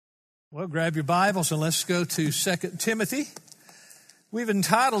Well, grab your Bibles and let's go to 2 Timothy. We've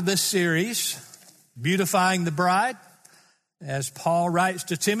entitled this series, Beautifying the Bride, as Paul writes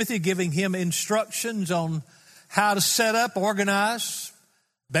to Timothy, giving him instructions on how to set up, organize,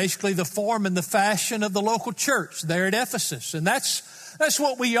 basically the form and the fashion of the local church there at Ephesus. And that's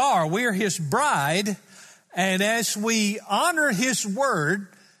what we are. We're his bride. And as we honor his word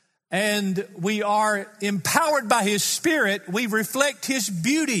and we are empowered by his spirit, we reflect his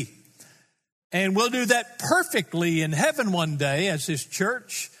beauty. And we'll do that perfectly in heaven one day as his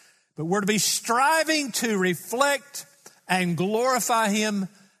church. But we're to be striving to reflect and glorify him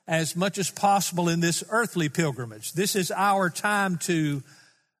as much as possible in this earthly pilgrimage. This is our time to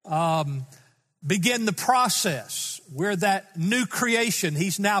begin the process. We're that new creation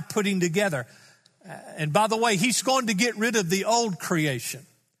he's now putting together. And by the way, he's going to get rid of the old creation.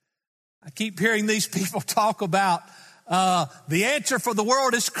 I keep hearing these people talk about the answer for the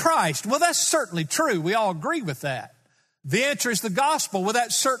world is Christ. Well, that's certainly true. We all agree with that. The answer is the gospel. Well,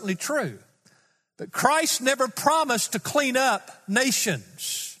 that's certainly true. But Christ never promised to clean up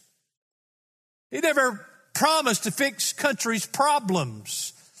nations. He never promised to fix countries'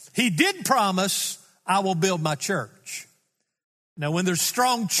 problems. He did promise, I will build my church. Now, when there's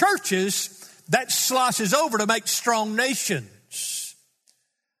strong churches, that sloshes over to make strong nations.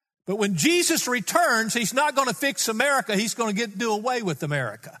 But when Jesus returns, he's not going to fix America. He's going to do away with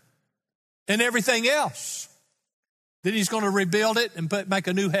America and everything else. Then he's going to rebuild it and make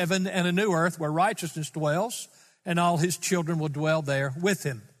a new heaven and a new earth where righteousness dwells, and all his children will dwell there with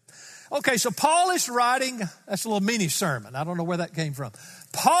him. Okay, so Paul is writing, that's a little mini sermon. I don't know where that came from.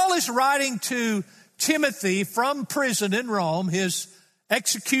 Paul is writing to Timothy from prison in Rome. His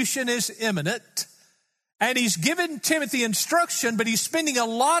execution is imminent. And he's given Timothy instruction, but he's spending a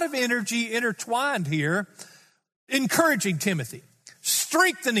lot of energy intertwined here, encouraging Timothy,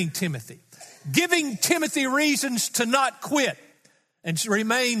 strengthening Timothy, giving Timothy reasons to not quit and to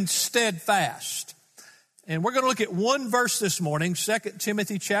remain steadfast. And we're going to look at one verse this morning, 2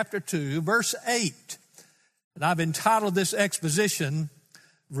 Timothy chapter 2, verse 8. And I've entitled this exposition,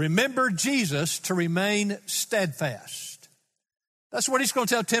 Remember Jesus to Remain Steadfast. That's what he's going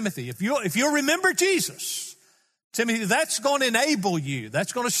to tell Timothy. If you'll remember Jesus, Timothy, that's going to enable you.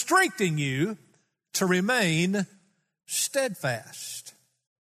 That's going to strengthen you to remain steadfast.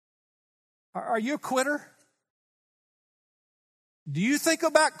 Are you a quitter? Do you think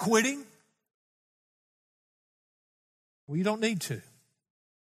about quitting? Well, you don't need to. You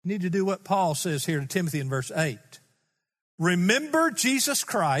need to do what Paul says here to Timothy in verse 8. Remember Jesus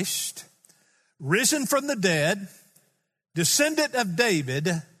Christ, risen from the dead, descendant of David,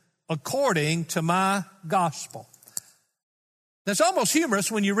 according to my gospel. That's almost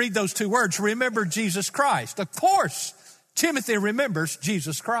humorous when you read those two words, remember Jesus Christ. Of course, Timothy remembers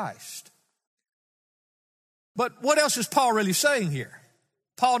Jesus Christ. But what else is Paul really saying here?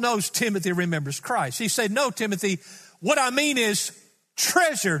 Paul knows Timothy remembers Christ. He said, no, Timothy, what I mean is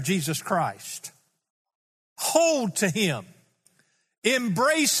treasure Jesus Christ. Hold to him.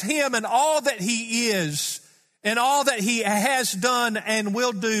 Embrace him and all that he is and all that he has done and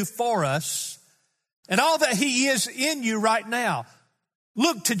will do for us, and all that he is in you right now.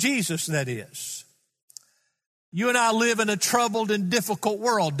 Look to Jesus, that is. You and I live in a troubled and difficult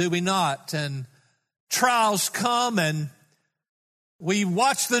world, do we not? And trials come and we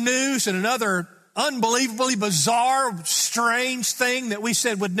watch the news and another unbelievably bizarre, strange thing that we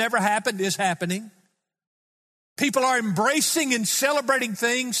said would never happen is happening. People are embracing and celebrating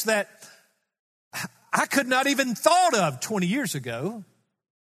things that I could not even thought of 20 years ago.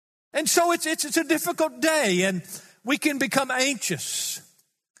 And so it's a difficult day, and we can become anxious,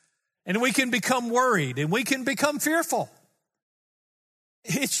 and we can become worried, and we can become fearful.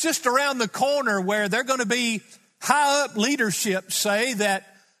 It's just around the corner where they're going to be high up leadership say that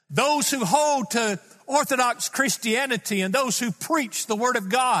those who hold to Orthodox Christianity and those who preach the Word of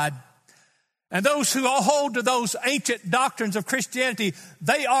God and those who hold to those ancient doctrines of Christianity,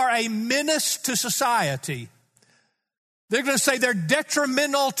 they are a menace to society. They're going to say they're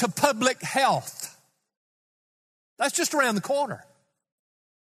detrimental to public health. That's just around the corner.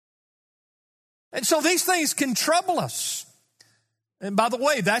 And so these things can trouble us. And by the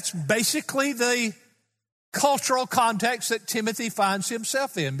way, that's basically the cultural context that Timothy finds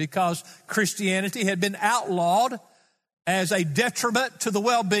himself in, because Christianity had been outlawed as a detriment to the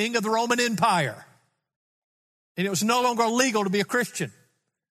well-being of the Roman Empire. And it was no longer legal to be a Christian.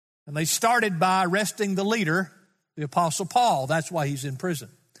 And they started by arresting the leader, the Apostle Paul. That's why he's in prison.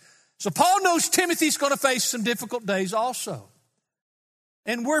 So Paul knows Timothy's going to face some difficult days also.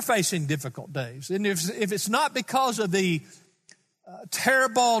 And we're facing difficult days. And if it's not because of the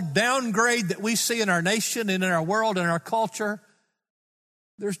terrible downgrade that we see in our nation and in our world and our culture.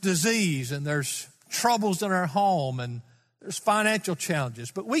 There's disease and there's troubles in our home and there's financial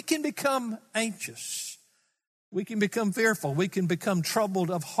challenges. But we can become anxious. We can become fearful. We can become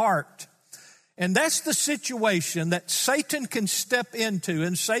troubled of heart. And that's the situation that Satan can step into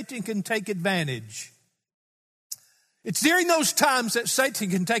and Satan can take advantage. It's during those times that Satan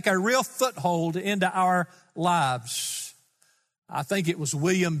can take a real foothold into our lives. I think it was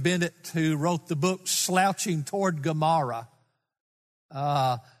William Bennett who wrote the book Slouching Toward Gomorrah,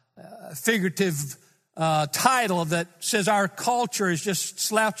 figurative title that says our culture is just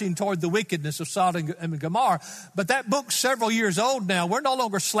slouching toward the wickedness of Sodom and Gomorrah. But that book's several years old now. We're no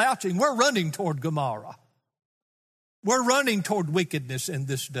longer slouching. We're running toward Gomorrah. We're running toward wickedness in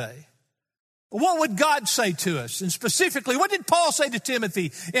this day. What would God say to us? And specifically, what did Paul say to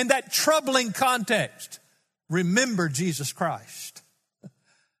Timothy in that troubling context? Remember Jesus Christ.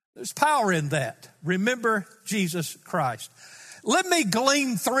 There's power in that. Remember Jesus Christ. Let me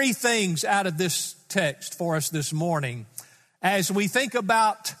glean three things out of this text for us this morning as we think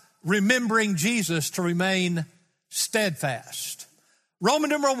about remembering Jesus to remain steadfast. Roman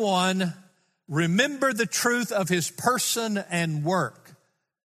number 1, remember the truth of his person and work.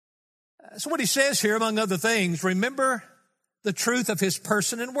 That's what he says here, among other things. Remember the truth of his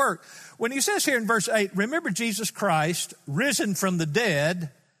person and work. When he says here in verse 8, remember Jesus Christ, risen from the dead,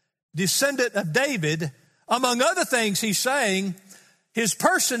 descendant of David, among other things he's saying, his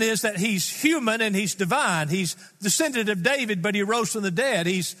person is that he's human and he's divine. He's descendant of David, but he rose from the dead.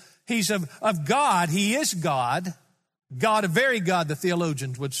 He's of God. He is God. God, a very God, the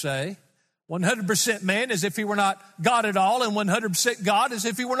theologians would say. 100% man as if he were not God at all, and 100% God as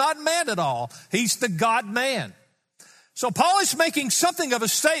if he were not man at all. He's the God-man. So Paul is making something of a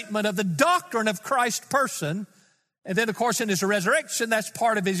statement of the doctrine of Christ's person. And then, of course, in his resurrection, that's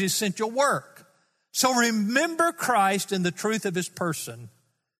part of his essential work. So remember Christ in the truth of his person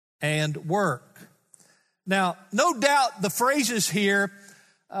and work. Now, no doubt the phrases here,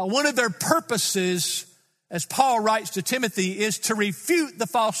 one of their purposes, as Paul writes to Timothy, is to refute the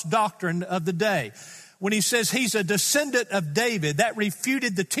false doctrine of the day. When he says he's a descendant of David, that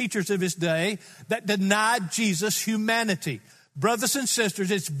refuted the teachers of his day that denied Jesus' humanity. Brothers and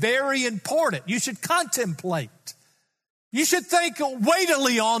sisters, it's very important. You should contemplate. You should think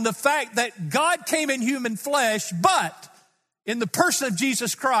weightily on the fact that God came in human flesh, but in the person of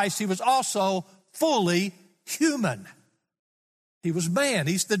Jesus Christ, he was also fully human. He was man.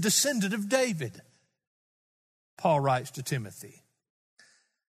 He's the descendant of David, Paul writes to Timothy.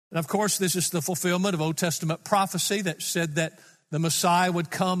 And of course, this is the fulfillment of Old Testament prophecy that said that the Messiah would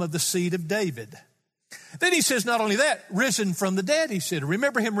come of the seed of David. Then he says, not only that, risen from the dead, he said.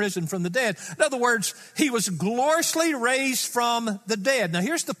 Remember him risen from the dead. In other words, he was gloriously raised from the dead. Now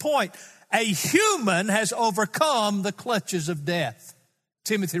here's the point. A human has overcome the clutches of death.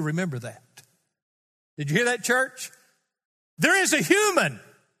 Timothy, remember that. Did you hear that, church? There is a human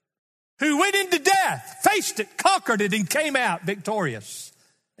who went into death, faced it, conquered it, and came out victorious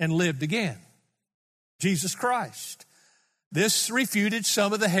and lived again. Jesus Christ. This refuted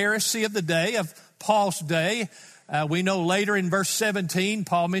some of the heresy of the day, of Paul's day. We know later in verse 17,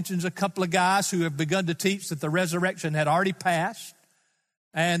 Paul mentions a couple of guys who have begun to teach that the resurrection had already passed.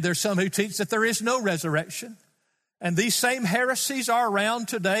 And there's some who teach that there is no resurrection. And these same heresies are around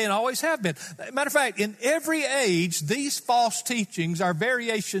today and always have been. Matter of fact, in every age, these false teachings or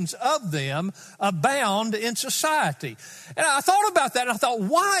variations of them abound in society. And I thought about that and I thought,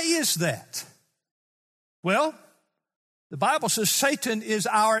 why is that? Well, the Bible says Satan is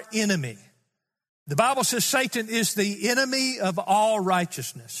our enemy. The Bible says Satan is the enemy of all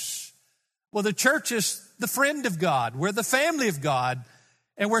righteousness. Well, the church is the friend of God. We're the family of God.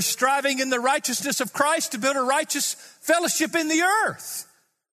 And we're striving in the righteousness of Christ to build a righteous fellowship in the earth.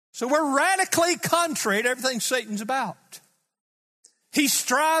 So we're radically contrary to everything Satan's about. He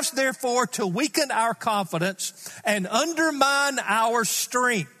strives, therefore, to weaken our confidence and undermine our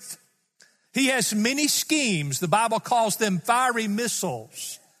strength. He has many schemes. The Bible calls them fiery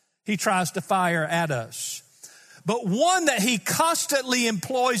missiles. He tries to fire at us. But one that he constantly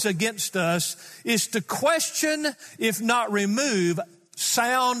employs against us is to question, if not remove,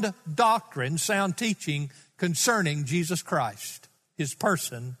 sound doctrine, sound teaching concerning Jesus Christ, his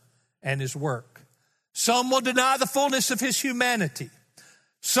person and his work. Some will deny the fullness of his humanity.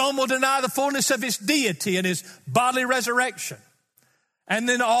 Some will deny the fullness of his deity and his bodily resurrection. And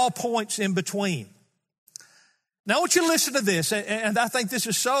then all points in between. Now I want you to listen to this, and I think this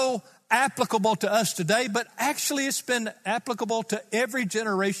is so applicable to us today, but actually it's been applicable to every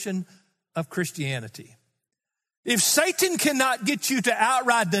generation of Christianity. If Satan cannot get you to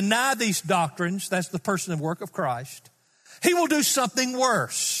outright deny these doctrines, that's the person and work of Christ, he will do something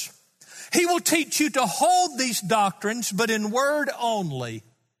worse. He will teach you to hold these doctrines, but in word only.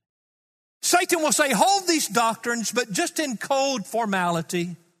 Satan will say, hold these doctrines, but just in cold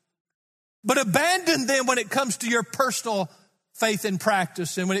formality, but abandon them when it comes to your personal faith and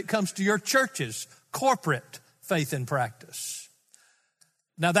practice and when it comes to your church's corporate faith and practice.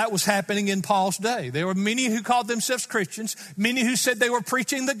 Now, that was happening in Paul's day. There were many who called themselves Christians, many who said they were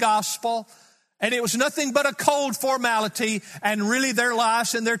preaching the gospel, and it was nothing but a cold formality, and really their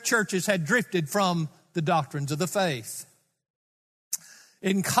lives and their churches had drifted from the doctrines of the faith.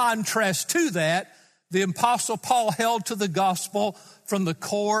 In contrast to that, the Apostle Paul held to the gospel from the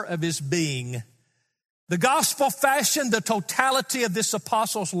core of his being. The gospel fashioned the totality of this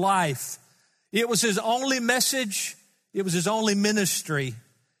apostle's life. It was his only message. It was his only ministry.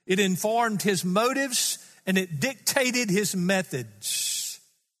 It informed his motives and it dictated his methods.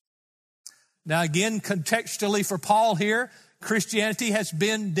 Now again, contextually for Paul here, Christianity has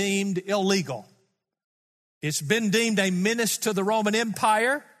been deemed illegal. It's been deemed a menace to the Roman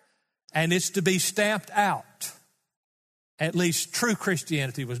Empire, and it's to be stamped out. At least true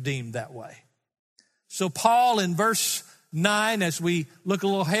Christianity was deemed that way. So Paul in verse 9, as we look a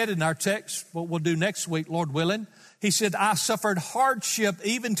little ahead in our text, what we'll do next week, Lord willing, he said, I suffered hardship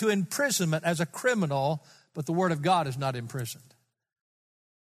even to imprisonment as a criminal, but the word of God is not imprisoned.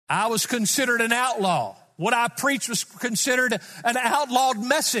 I was considered an outlaw. What I preached was considered an outlawed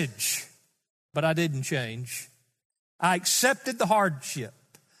message, but I didn't change. I accepted the hardship.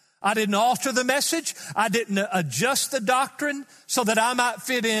 I didn't alter the message. I didn't adjust the doctrine so that I might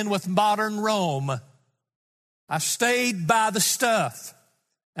fit in with modern Rome. I stayed by the stuff,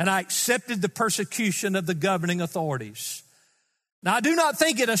 and I accepted the persecution of the governing authorities. Now, I do not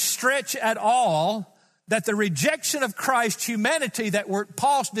think it a stretch at all that the rejection of Christ's humanity that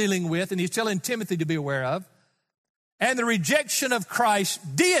Paul's dealing with, and he's telling Timothy to be aware of, and the rejection of Christ's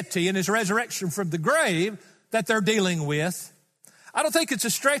deity and his resurrection from the grave that they're dealing with, I don't think it's a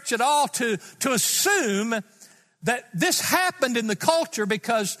stretch at all to assume that this happened in the culture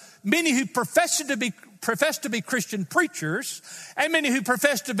because many who profess to be Christian preachers and many who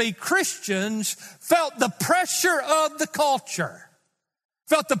profess to be Christians felt the pressure of the culture,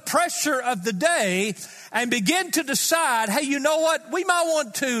 felt the pressure of the day, and began to decide, hey, you know what? We might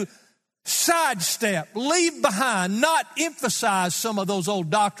want to sidestep, leave behind, not emphasize some of those old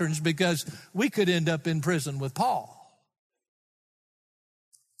doctrines because we could end up in prison with Paul.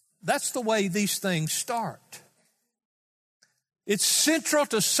 That's the way these things start. It's central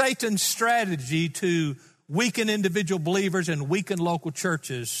to Satan's strategy to weaken individual believers and weaken local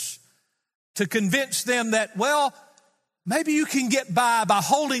churches, to convince them that, well, maybe you can get by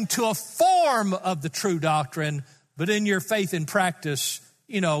holding to a form of the true doctrine, but in your faith and practice,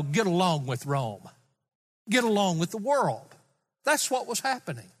 get along with Rome. Get along with the world. That's what was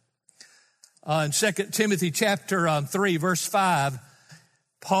happening. In 2 Timothy chapter 3, verse 5,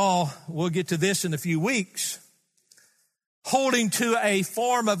 Paul, we'll get to this in a few weeks, holding to a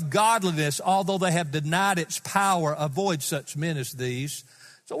form of godliness, although they have denied its power, avoid such men as these.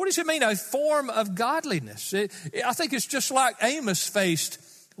 So what does it mean, a form of godliness? I think it's just like Amos faced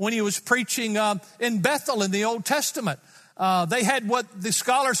when he was preaching in Bethel in the Old Testament. They had what the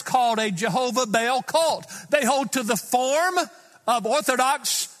scholars called a Jehovah Baal cult. They hold to the form of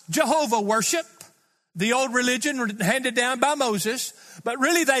Orthodox Jehovah worship, the old religion handed down by Moses, but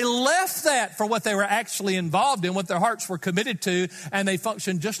really they left that for what they were actually involved in, what their hearts were committed to, and they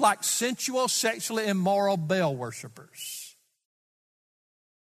functioned just like sensual, sexually immoral Baal worshipers.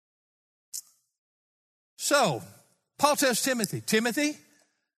 So, Paul tells Timothy,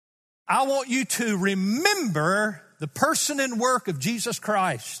 I want you to remember the person and work of Jesus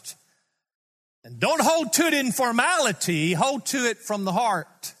Christ. And don't hold to it in formality, hold to it from the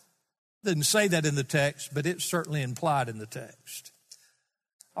heart. Didn't say that in the text, but it's certainly implied in the text.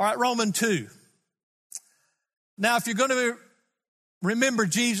 All right, Romans 2. Now, if you're going to remember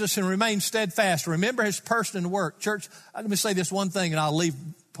Jesus and remain steadfast, remember his person and work. Church, let me say this one thing and I'll leave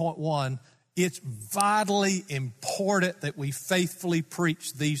point one. It's vitally important that we faithfully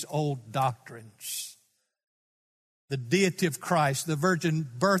preach these old doctrines. The deity of Christ, the virgin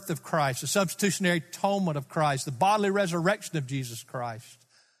birth of Christ, the substitutionary atonement of Christ, the bodily resurrection of Jesus Christ,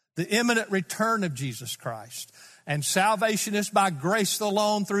 the imminent return of Jesus Christ. And salvation is by grace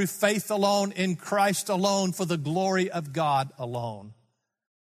alone, through faith alone, in Christ alone, for the glory of God alone.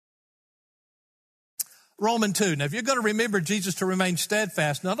 Romans 2. Now, if you're going to remember Jesus to remain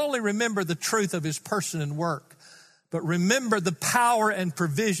steadfast, not only remember the truth of his person and work, but remember the power and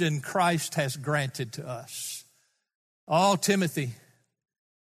provision Christ has granted to us. Oh, Timothy,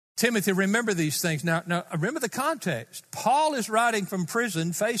 remember these things. Now, remember the context. Paul is writing from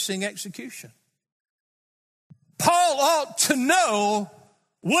prison facing execution. Paul ought to know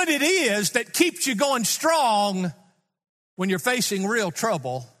what it is that keeps you going strong when you're facing real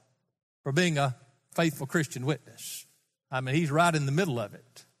trouble for being a faithful Christian witness. I mean, he's right in the middle of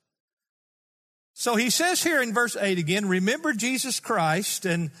it. So he says here in verse 8 again, remember Jesus Christ.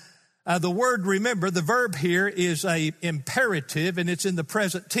 And the word remember, the verb here is a imperative, and it's in the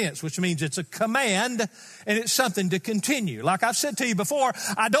present tense, which means it's a command and it's something to continue. Like I've said to you before,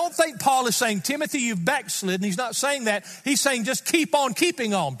 I don't think Paul is saying, Timothy, you've backslidden. He's not saying that. He's saying just keep on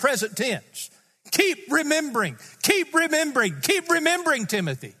keeping on, present tense. Keep remembering,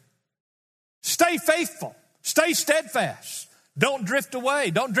 Timothy. Stay faithful, stay steadfast. Don't drift away.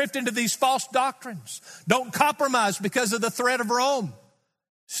 Don't drift into these false doctrines. Don't compromise because of the threat of Rome.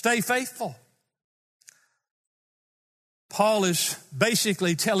 Stay faithful. Paul is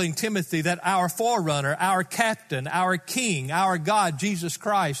basically telling Timothy that our forerunner, our captain, our king, our God, Jesus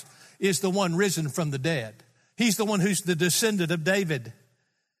Christ, is the one risen from the dead. He's the one who's the descendant of David.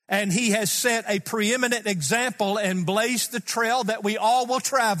 And he has set a preeminent example and blazed the trail that we all will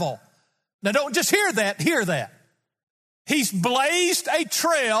travel. Now don't just hear that. He's blazed a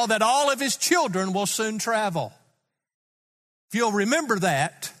trail that all of his children will soon travel. If you'll remember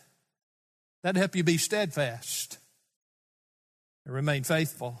that, that'll help you be steadfast and remain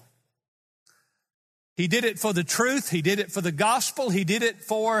faithful. He did it for the truth. He did it for the gospel. He did it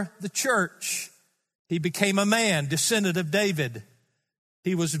for the church. He became a man, descendant of David.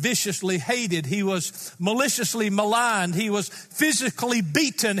 He was viciously hated. He was maliciously maligned. He was physically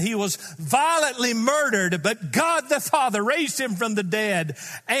beaten. He was violently murdered. But God the Father raised him from the dead.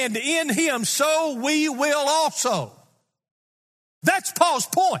 And in him, so we will also. That's Paul's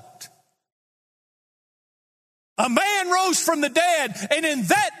point. A man rose from the dead. And in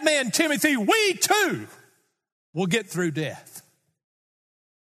that man, Timothy, we too will get through death.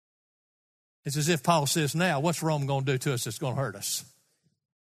 It's as if Paul says now, what's Rome going to do to us that's going to hurt us?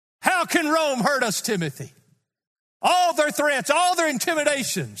 How can Rome hurt us, Timothy? All their threats, all their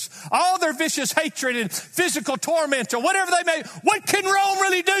intimidations, all their vicious hatred and physical torment or whatever they may, what can Rome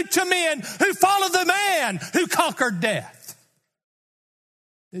really do to men who follow the man who conquered death?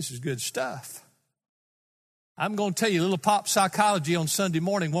 This is good stuff. I'm going to tell you, a little pop psychology on Sunday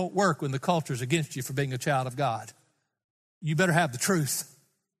morning won't work when the culture's against you for being a child of God. You better have the truth.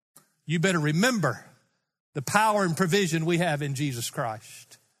 You better remember the power and provision we have in Jesus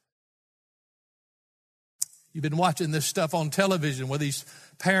Christ. You've been watching this stuff on television where these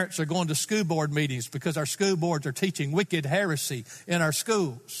parents are going to school board meetings because our school boards are teaching wicked heresy in our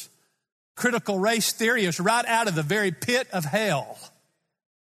schools. Critical race theory is right out of the very pit of hell.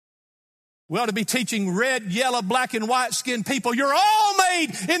 We ought to be teaching red, yellow, black, and white skinned people. You're all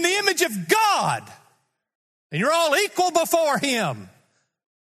made in the image of God. And you're all equal before Him.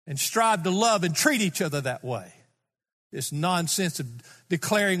 And strive to love and treat each other that way. This nonsense of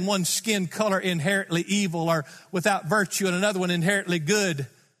declaring one skin color inherently evil or without virtue and another one inherently good.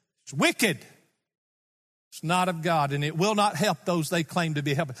 It's wicked. It's not of God, and it will not help those they claim to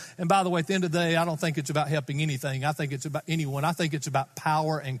be helping. And by the way, at the end of the day, I don't think it's about helping anything. I think it's about anyone. I think it's about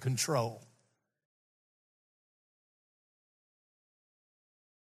power and control.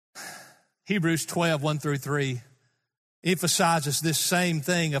 Hebrews 12, 1 through 3 emphasizes this same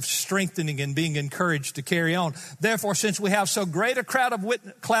thing of strengthening and being encouraged to carry on. Therefore, since we have so great a cloud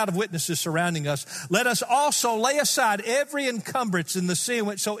of witnesses surrounding us, let us also lay aside every encumbrance and the sin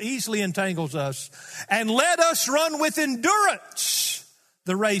which so easily entangles us, and let us run with endurance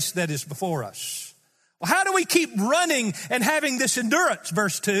the race that is before us. Well, how do we keep running and having this endurance?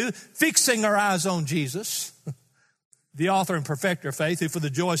 Verse 2, fixing our eyes on Jesus, the author and perfecter of faith, who for the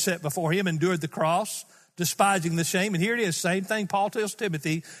joy set before him endured the cross, despising the shame. And here it is, same thing Paul tells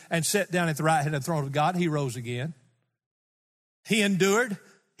Timothy, and sat down at the right hand of the throne of God. He rose again. He endured.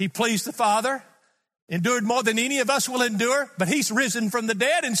 He pleased the Father. Endured more than any of us will endure, but he's risen from the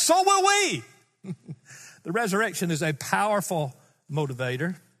dead, and so will we. The resurrection is a powerful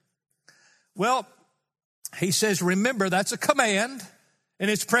motivator. Well, he says, remember, that's a command, and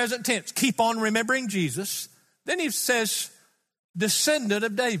it's present tense. Keep on remembering Jesus. Then he says, descendant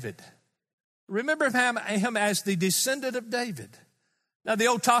of David. Remember him as the descendant of David. Now, the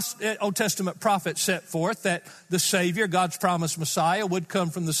Old Testament prophets set forth that the Savior, God's promised Messiah, would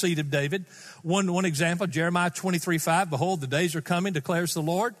come from the seed of David. One example, Jeremiah 23:5, behold, the days are coming, declares the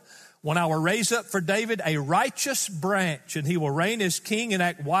Lord, when I will raise up for David a righteous branch, and he will reign as king and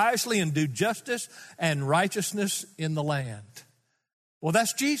act wisely and do justice and righteousness in the land. Well,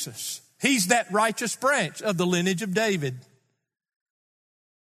 that's Jesus. He's that righteous branch of the lineage of David.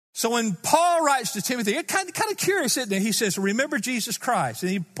 So when Paul writes to Timothy, it's kind of curious, isn't it? He says, remember Jesus Christ.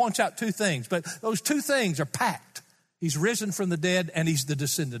 And he points out two things, but those two things are packed. He's risen from the dead and he's the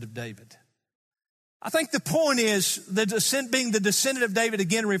descendant of David. I think the point is being the descendant of David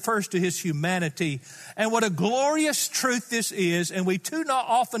again refers to his humanity. And what a glorious truth this is. And we too not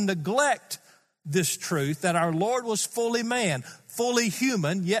often neglect this truth that our Lord was fully man, fully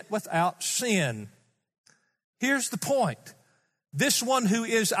human, yet without sin. Here's the point. This one who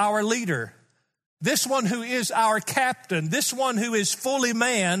is our leader, this one who is our captain, this one who is fully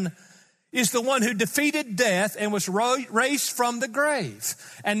man is the one who defeated death and was raised from the grave.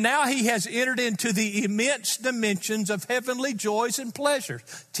 And now he has entered into the immense dimensions of heavenly joys and pleasures.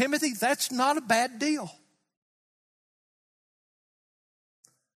 Timothy, that's not a bad deal.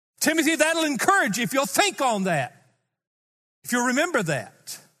 Timothy, that'll encourage you if you'll think on that, if you'll remember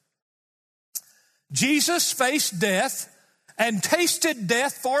that. Jesus faced death and tasted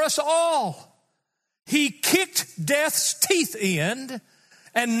death for us all. He kicked death's teeth in,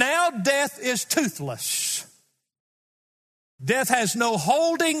 and now death is toothless. Death has no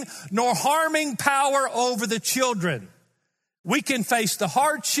holding nor harming power over the children. We can face the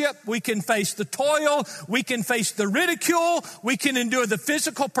hardship, we can face the toil, we can face the ridicule, we can endure the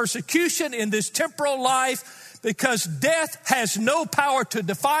physical persecution in this temporal life, because death has no power to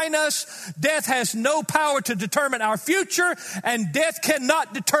define us, death has no power to determine our future, and death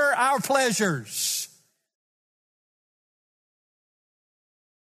cannot deter our pleasures.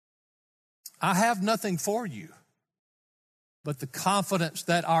 I have nothing for you but the confidence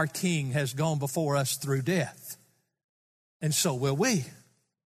that our King has gone before us through death, and so will we.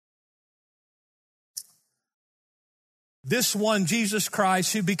 This one, Jesus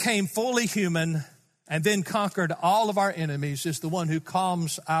Christ, who became fully human and then conquered all of our enemies, is the one who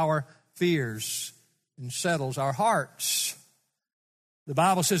calms our fears and settles our hearts. The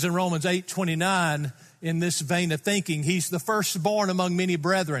Bible says in Romans 8:29, in this vein of thinking, he's the firstborn among many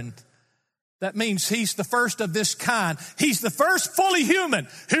brethren. That means he's the first of this kind. He's the first fully human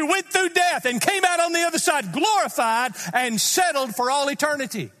who went through death and came out on the other side glorified and settled for all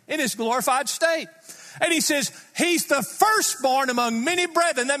eternity in his glorified state. And he says he's the firstborn among many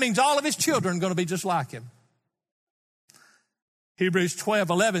brethren. That means all of his children are going to be just like him. Hebrews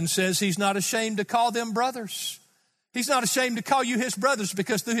 12:11 says he's not ashamed to call them brothers. He's not ashamed to call you his brothers,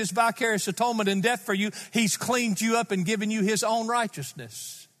 because through his vicarious atonement and death for you, he's cleaned you up and given you his own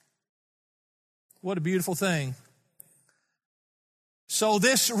righteousness. What a beautiful thing. So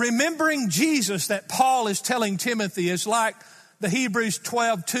this remembering Jesus that Paul is telling Timothy is like the Hebrews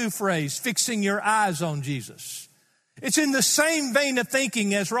 12:2 phrase, fixing your eyes on Jesus. It's in the same vein of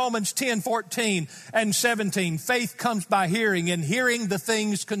thinking as Romans 10:14 and 17. Faith comes by hearing, and hearing the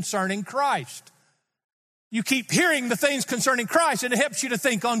things concerning Christ. You keep hearing the things concerning Christ, and it helps you to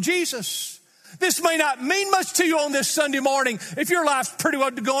think on Jesus. This may not mean much to you on this Sunday morning if your life's pretty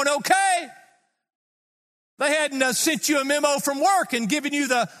well going okay. They hadn't sent you a memo from work and given you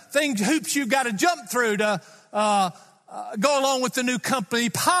the hoops you've got to jump through to go along with the new company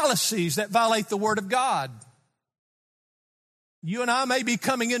policies that violate the Word of God. You and I may be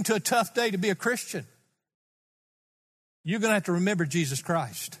coming into a tough day to be a Christian. You're going to have to remember Jesus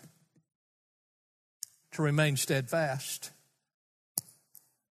Christ to remain steadfast.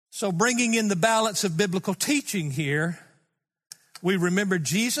 So bringing in the balance of biblical teaching here, we remember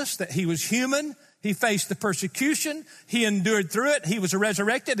Jesus, that he was human. He faced the persecution. He endured through it. He was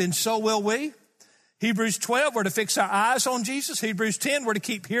resurrected, and so will we. Hebrews 12, we're to fix our eyes on Jesus. Hebrews 10, we're to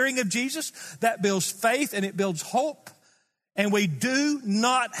keep hearing of Jesus. That builds faith and it builds hope. And we do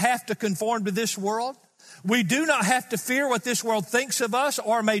not have to conform to this world. We do not have to fear what this world thinks of us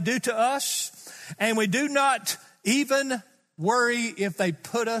or may do to us. And we do not even worry if they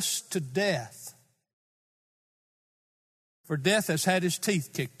put us to death. For death has had his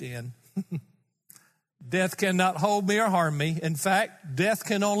teeth kicked in. Death cannot hold me or harm me. In fact, death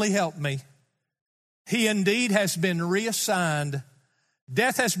can only help me. He indeed has been reassigned.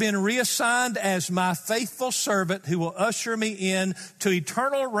 Death has been reassigned as my faithful servant who will usher me in to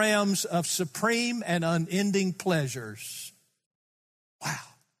eternal realms of supreme and unending pleasures. Wow.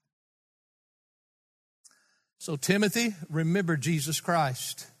 So Timothy, remember Jesus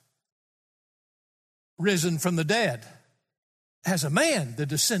Christ, risen from the dead as a man, the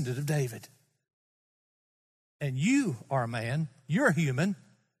descendant of David. And you are a man, you're human,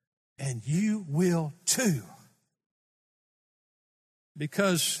 and you will too.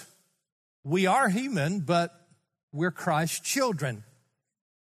 Because we are human, but we're Christ's children.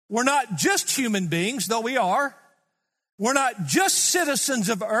 We're not just human beings, though we are. We're not just citizens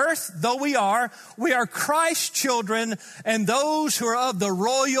of earth, though we are Christ's children and those who are of the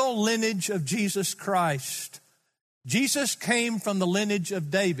royal lineage of Jesus Christ. Jesus came from the lineage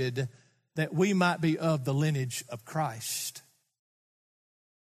of David that we might be of the lineage of Christ.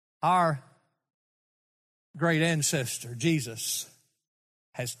 Our great ancestor, Jesus,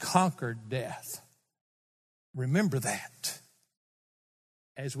 has conquered death. Remember that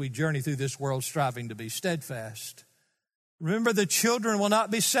as we journey through this world striving to be steadfast. Remember, the children will not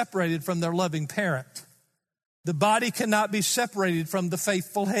be separated from their loving parent. The body cannot be separated from the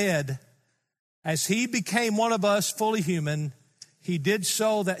faithful head. As he became one of us, fully human, he did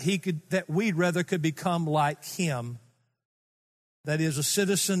so that we rather could become like him. That is, a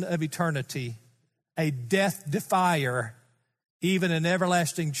citizen of eternity, a death defier, even an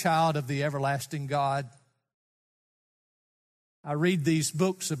everlasting child of the everlasting God. I read these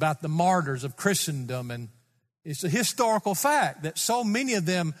books about the martyrs of Christendom, and it's a historical fact that so many of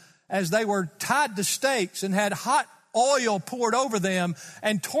them, as they were tied to stakes and had hot oil poured over them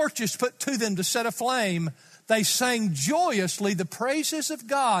and torches put to them to set aflame, they sang joyously the praises of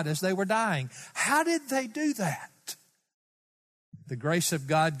God as they were dying. How did they do that? The grace of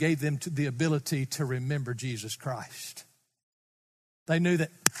God gave them the ability to remember Jesus Christ. They knew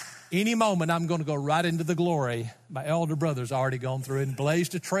that any moment I'm going to go right into the glory. My elder brother's already gone through and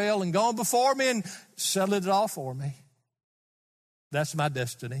blazed a trail and gone before me and settled it all for me. That's my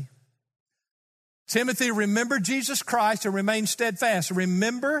destiny. Timothy, remember Jesus Christ and remain steadfast.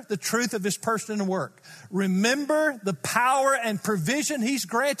 Remember the truth of his person and work. Remember the power and provision he's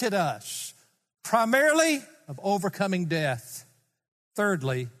granted us, primarily of overcoming death.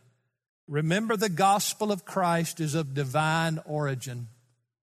 Thirdly, remember the gospel of Christ is of divine origin.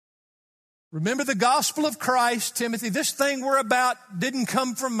 Remember the gospel of Christ, Timothy. This thing we're about didn't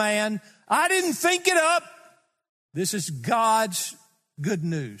come from man. I didn't think it up. This is God's good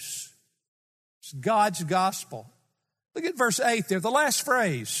news. It's God's gospel. Look at verse 8 there, the last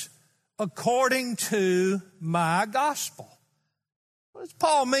phrase. According to my gospel. What does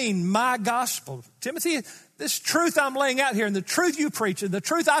Paul mean, my gospel? Timothy, this truth I'm laying out here, and the truth you preach, and the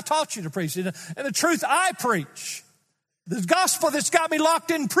truth I taught you to preach, and the truth I preach, the gospel that's got me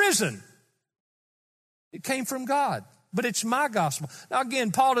locked in prison, it came from God, but it's my gospel. Now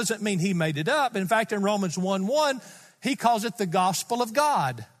again, Paul doesn't mean he made it up. In fact, in Romans 1:1, he calls it the gospel of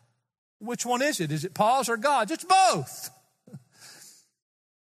God. Which one is it? Is it Paul's or God's? It's both.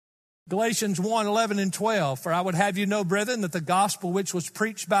 Galatians 1:11 and 12, for I would have you know, brethren, that the gospel which was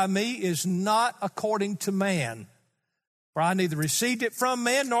preached by me is not according to man. For I neither received it from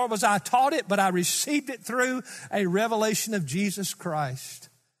man, nor was I taught it, but I received it through a revelation of Jesus Christ.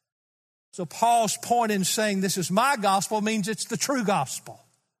 So Paul's point in saying this is my gospel means it's the true gospel.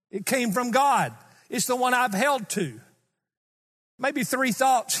 It came from God. It's the one I've held to. Maybe three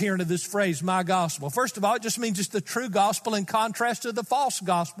thoughts here into this phrase, my gospel. First of all, it just means it's the true gospel in contrast to the false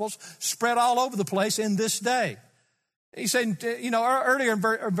gospels spread all over the place in this day. He said, earlier in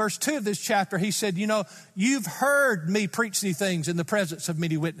verse 2 of this chapter, he said, you've heard me preach these things in the presence of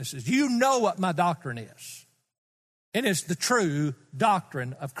many witnesses. You know what my doctrine is. And it's the true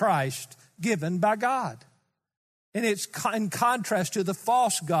doctrine of Christ given by God. And it's in contrast to the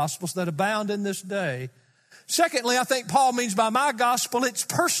false gospels that abound in this day. Secondly, I think Paul means by my gospel, it's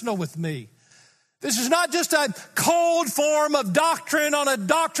personal with me. This is not just a cold form of doctrine on a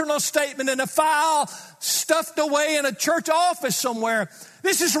doctrinal statement in a file stuffed away in a church office somewhere.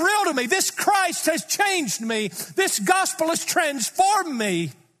 This is real to me. This Christ has changed me. This gospel has transformed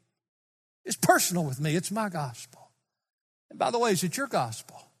me. It's personal with me. It's my gospel. And by the way, is it your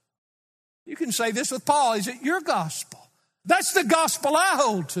gospel? You can say this with Paul. Is it your gospel? That's the gospel I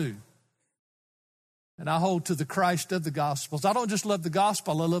hold to. And I hold to the Christ of the Gospels. I don't just love the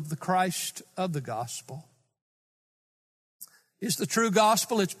gospel, I love the Christ of the gospel. It's the true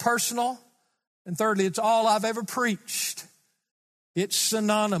gospel, it's personal. And thirdly, it's all I've ever preached. It's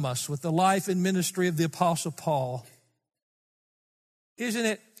synonymous with the life and ministry of the Apostle Paul. Isn't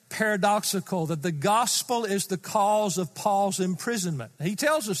it paradoxical that the gospel is the cause of Paul's imprisonment? He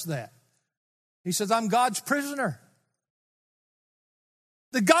tells us that. He says, I'm God's prisoner.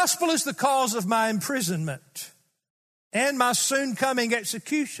 The gospel is the cause of my imprisonment and my soon coming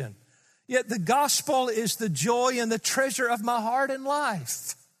execution. Yet the gospel is the joy and the treasure of my heart and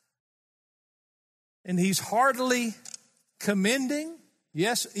life. And he's heartily commending,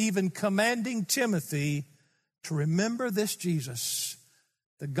 yes, even commanding Timothy to remember this Jesus.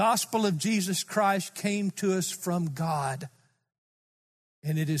 The gospel of Jesus Christ came to us from God,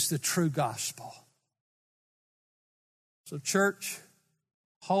 and it is the true gospel. So, church,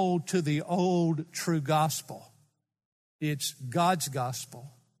 hold to the old true gospel. It's God's gospel.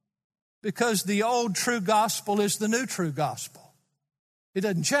 Because the old true gospel is the new true gospel. It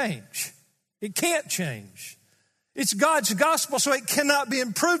doesn't change. It can't change. It's God's gospel, so it cannot be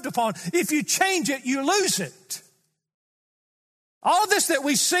improved upon. If you change it, you lose it. All of this that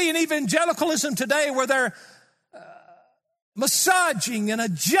we see in evangelicalism today, where they're massaging and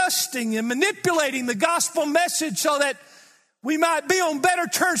adjusting and manipulating the gospel message so that we might be on better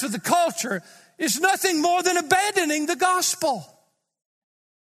terms with the culture, is nothing more than abandoning the gospel.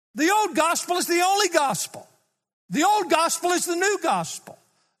 The old gospel is the only gospel. The old gospel is the new gospel.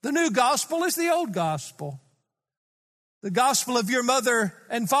 The new gospel is the old gospel. The gospel of your mother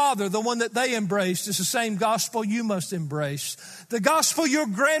and father, the one that they embraced, is the same gospel you must embrace. The gospel your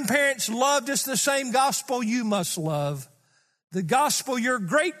grandparents loved is the same gospel you must love. The gospel your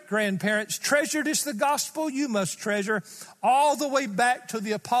great-grandparents treasured is the gospel you must treasure, all the way back to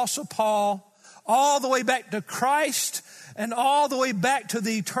the Apostle Paul, all the way back to Christ, and all the way back to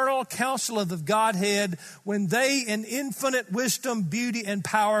the eternal counsel of the Godhead, when they, in infinite wisdom, beauty, and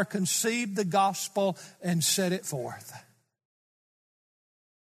power, conceived the gospel and set it forth.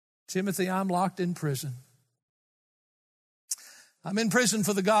 Timothy, I'm locked in prison. I'm in prison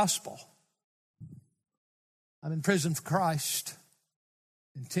for the gospel. I'm in prison for Christ.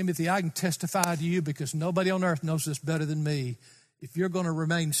 And Timothy, I can testify to you, because nobody on earth knows this better than me. If you're going to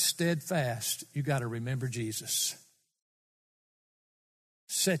remain steadfast, you got to remember Jesus.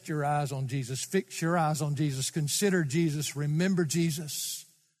 Set your eyes on Jesus. Fix your eyes on Jesus. Consider Jesus. Remember Jesus.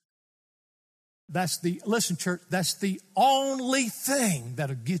 Listen, church, that's the only thing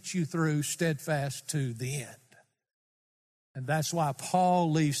that'll get you through steadfast to the end. And that's why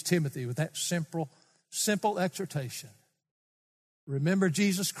Paul leaves Timothy with that simple exhortation. Remember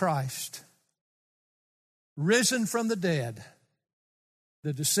Jesus Christ, risen from the dead,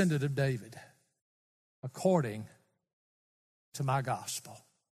 the descendant of David, according to my gospel.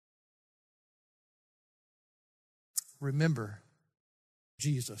 Remember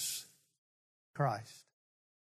Jesus Christ.